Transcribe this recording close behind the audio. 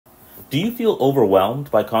Do you feel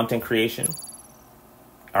overwhelmed by content creation?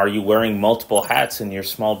 Are you wearing multiple hats in your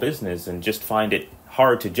small business and just find it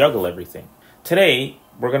hard to juggle everything? Today,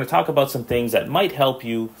 we're going to talk about some things that might help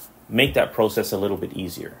you make that process a little bit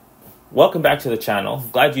easier. Welcome back to the channel.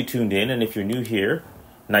 Glad you tuned in, and if you're new here,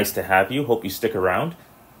 nice to have you. Hope you stick around.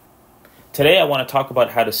 Today, I want to talk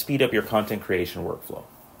about how to speed up your content creation workflow.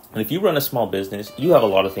 And if you run a small business, you have a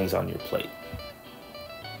lot of things on your plate.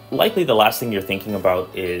 Likely the last thing you're thinking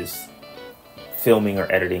about is filming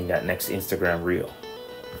or editing that next Instagram reel.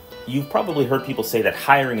 You've probably heard people say that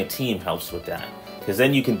hiring a team helps with that, because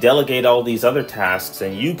then you can delegate all these other tasks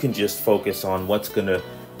and you can just focus on what's going to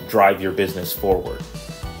drive your business forward.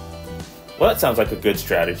 Well, that sounds like a good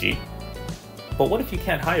strategy, but what if you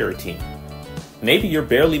can't hire a team? Maybe you're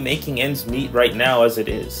barely making ends meet right now as it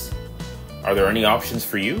is. Are there any options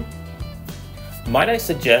for you? Might I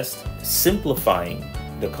suggest simplifying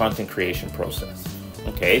the content creation process?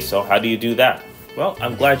 Okay, so how do you do that? Well,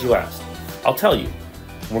 I'm glad you asked. I'll tell you.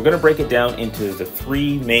 We're going to break it down into the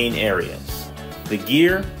three main areas: the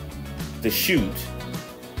gear, the shoot,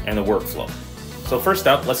 and the workflow. So first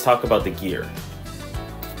up, let's talk about the gear.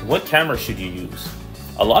 What camera should you use?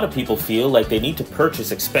 A lot of people feel like they need to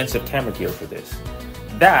purchase expensive camera gear for this.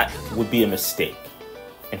 That would be a mistake.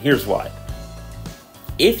 And here's why.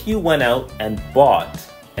 If you went out and bought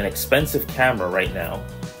an expensive camera right now,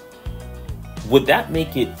 would that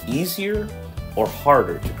make it easier or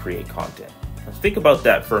harder to create content? Now think about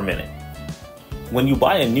that for a minute. When you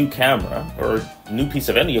buy a new camera or a new piece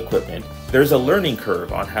of any equipment, there's a learning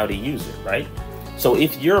curve on how to use it, right? So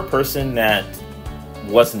if you're a person that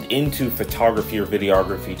wasn't into photography or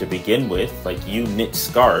videography to begin with, like you knit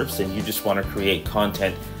scarves and you just want to create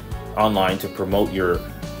content online to promote your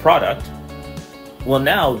product, well,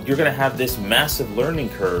 now you're going to have this massive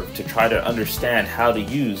learning curve to try to understand how to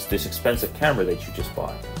use this expensive camera that you just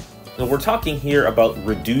bought. So we're talking here about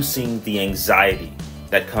reducing the anxiety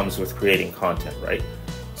that comes with creating content, right?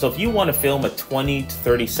 So if you want to film a 20 to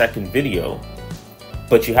 30 second video,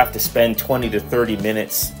 but you have to spend 20 to 30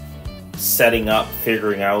 minutes setting up,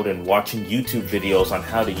 figuring out, and watching YouTube videos on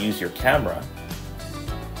how to use your camera,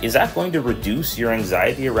 is that going to reduce your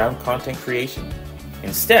anxiety around content creation?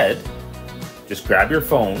 Instead, just grab your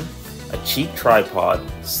phone, a cheap tripod,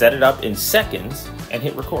 set it up in seconds, and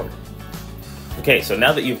hit record. Okay, so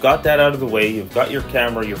now that you've got that out of the way, you've got your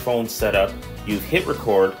camera, your phone set up, you've hit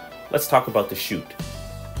record, let's talk about the shoot.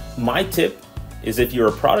 My tip is, if you're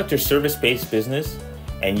a product or service-based business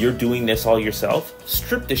and you're doing this all yourself,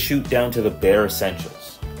 strip the shoot down to the bare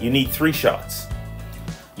essentials. You need 3 shots.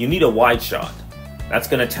 You need a wide shot. That's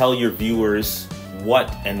going to tell your viewers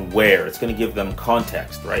what and where. It's going to give them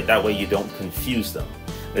context, right? That way you don't confuse them.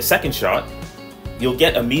 The second shot, you'll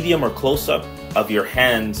get a medium or close-up of your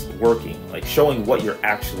hands working, like showing what you're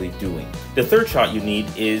actually doing. The third shot you need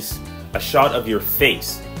is a shot of your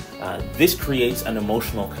face. This creates an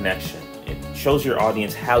emotional connection. It shows your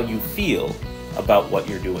audience how you feel about what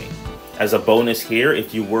you're doing. As a bonus here,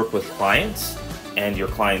 if you work with clients and your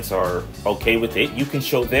clients are okay with it, you can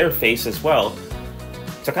show their face as well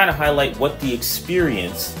to kind of highlight what the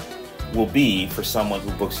experience will be for someone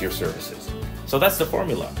who books your services. So that's the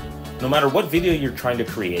formula. No matter what video you're trying to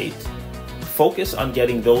create, focus on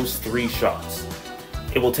getting those 3 shots.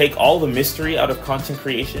 It will take all the mystery out of content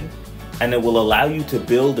creation, and it will allow you to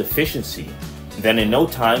build efficiency. Then in no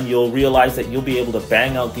time, you'll realize that you'll be able to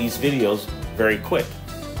bang out these videos very quick.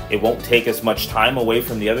 It won't take as much time away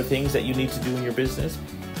from the other things that you need to do in your business,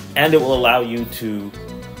 and it will allow you to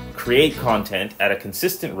create content at a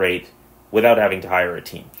consistent rate without having to hire a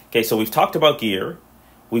team. Okay, so we've talked about gear,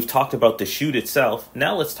 we've talked about the shoot itself.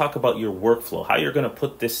 Now let's talk about your workflow, how you're going to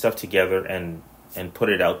put this stuff together and put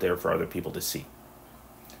it out there for other people to see.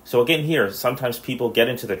 So again here, sometimes people get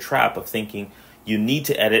into the trap of thinking you need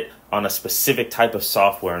to edit on a specific type of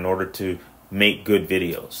software in order to make good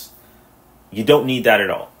videos. You don't need that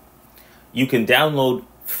at all. You can download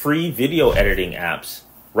free video editing apps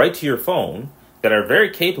right to your phone that are very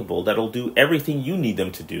capable, that'll do everything you need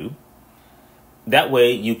them to do. That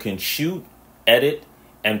way you can shoot, edit,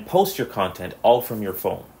 and post your content all from your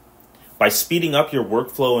phone. By speeding up your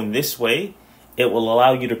workflow in this way, it will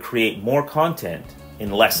allow you to create more content in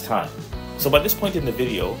less time. So by this point in the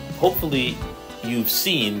video, hopefully you've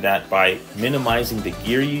seen that by minimizing the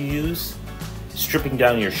gear you use, stripping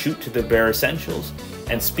down your shoot to the bare essentials,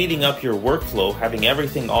 and speeding up your workflow, having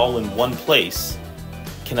everything all in one place,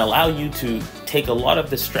 can allow you to take a lot of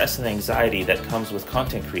the stress and anxiety that comes with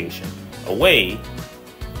content creation away,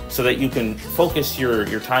 so that you can focus your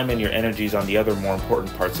time and your energies on the other more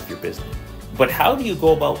important parts of your business. But how do you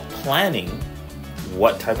go about planning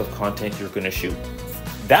what type of content you're going to shoot?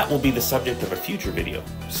 That will be the subject of a future video,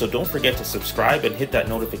 so don't forget to subscribe and hit that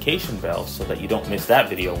notification bell so that you don't miss that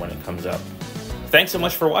video when it comes up. Thanks so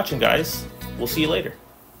much for watching, guys. We'll see you later.